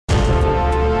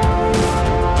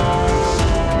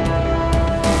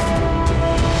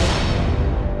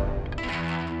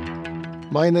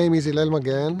My name is Hillel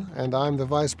Magen, and I'm the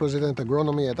Vice President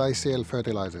Agronomy at ICL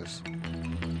Fertilizers.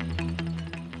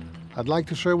 I'd like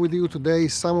to share with you today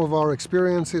some of our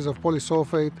experiences of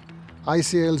Polysulphate,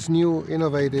 ICL's new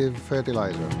innovative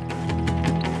fertilizer.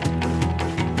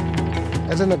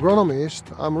 As an agronomist,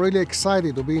 I'm really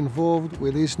excited to be involved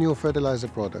with this new fertilizer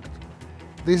product.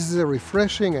 This is a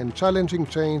refreshing and challenging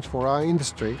change for our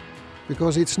industry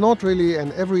because it's not really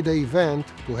an everyday event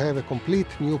to have a complete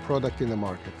new product in the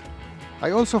market. I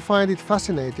also find it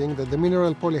fascinating that the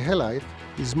mineral polyhalite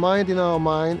is mined in our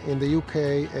mine in the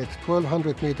UK at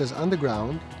 1200 meters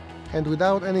underground, and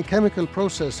without any chemical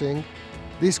processing,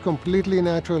 this completely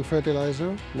natural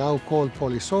fertilizer, now called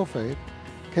polysulphate,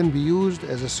 can be used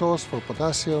as a source for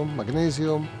potassium,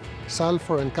 magnesium,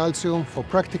 sulfur and calcium for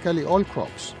practically all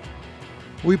crops.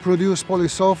 We produce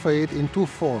polysulphate in two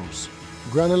forms: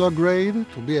 granular grade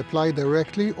to be applied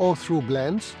directly or through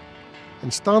blends,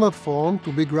 and standard form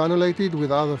to be granulated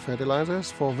with other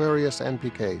fertilizers for various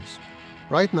NPKs.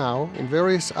 Right now, in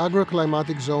various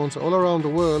agroclimatic zones all around the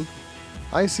world,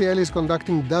 ICL is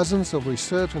conducting dozens of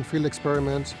research and field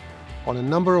experiments on a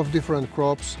number of different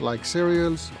crops like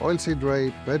cereals, oilseed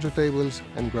rape, vegetables,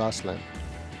 and grassland.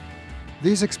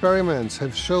 These experiments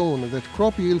have shown that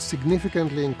crop yields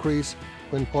significantly increase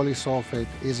when polysulphate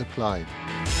is applied.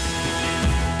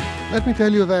 Let me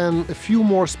tell you then a few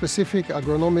more specific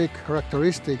agronomic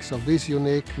characteristics of this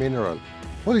unique mineral.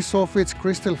 Polysulphate's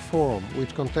crystal form,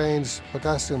 which contains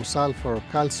potassium, sulfur,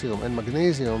 calcium, and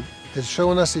magnesium, has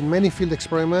shown us in many field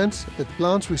experiments that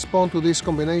plants respond to this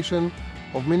combination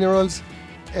of minerals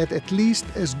at least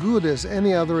as good as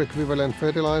any other equivalent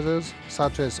fertilizers,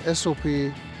 such as SOP,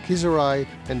 kieserite,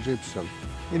 and gypsum.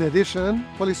 In addition,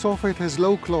 polysulphate has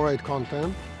low chloride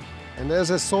content, and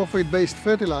as a sulfate-based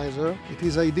fertilizer, it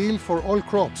is ideal for all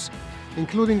crops,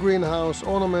 including greenhouse,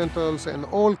 ornamentals, and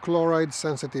all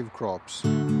chloride-sensitive crops.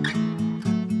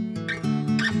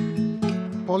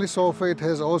 Polysulphate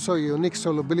has also a unique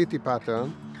solubility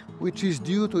pattern, which is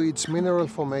due to its mineral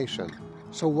formation.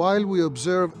 So while we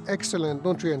observe excellent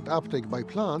nutrient uptake by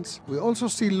plants, we also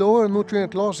see lower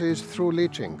nutrient losses through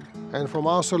leaching. And from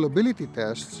our solubility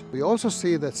tests, we also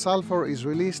see that sulfur is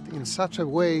released in such a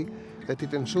way that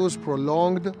it ensures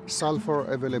prolonged sulfur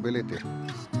availability.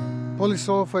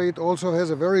 Polysulphate also has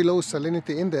a very low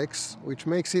salinity index, which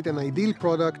makes it an ideal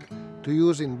product to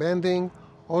use in banding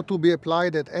or to be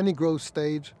applied at any growth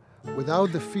stage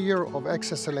without the fear of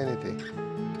excess salinity.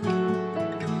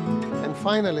 And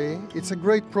finally, it's a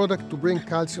great product to bring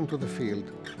calcium to the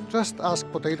field. Just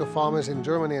ask potato farmers in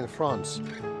Germany and France.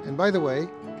 And by the way,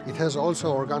 it has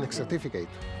also organic certificate.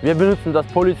 Wir benutzen das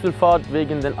Polysulphat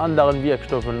wegen den anderen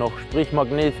Wirkstoffen noch, sprich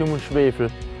Magnesium und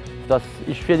Schwefel. Das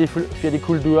ist für die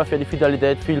Kultur, für die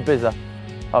Vitalität viel besser,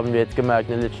 haben wir jetzt gemerkt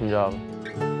in den letzten Jahren.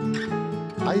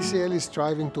 ICL is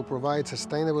striving to provide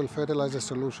sustainable fertilizer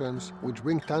solutions which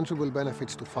bring tangible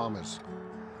benefits to farmers.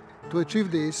 To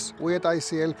achieve this, we at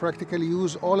ICL practically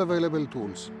use all available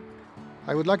tools.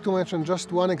 I would like to mention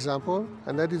just one example,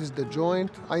 and that is the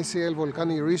joint ICL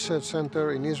Volcani Research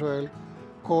Center in Israel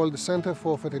called Center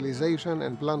for Fertilization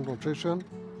and Plant Nutrition,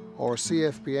 or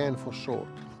CFPN for short.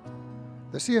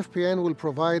 The CFPN will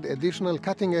provide additional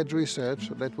cutting-edge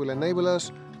research that will enable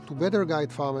us to better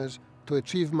guide farmers to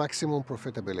achieve maximum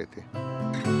profitability.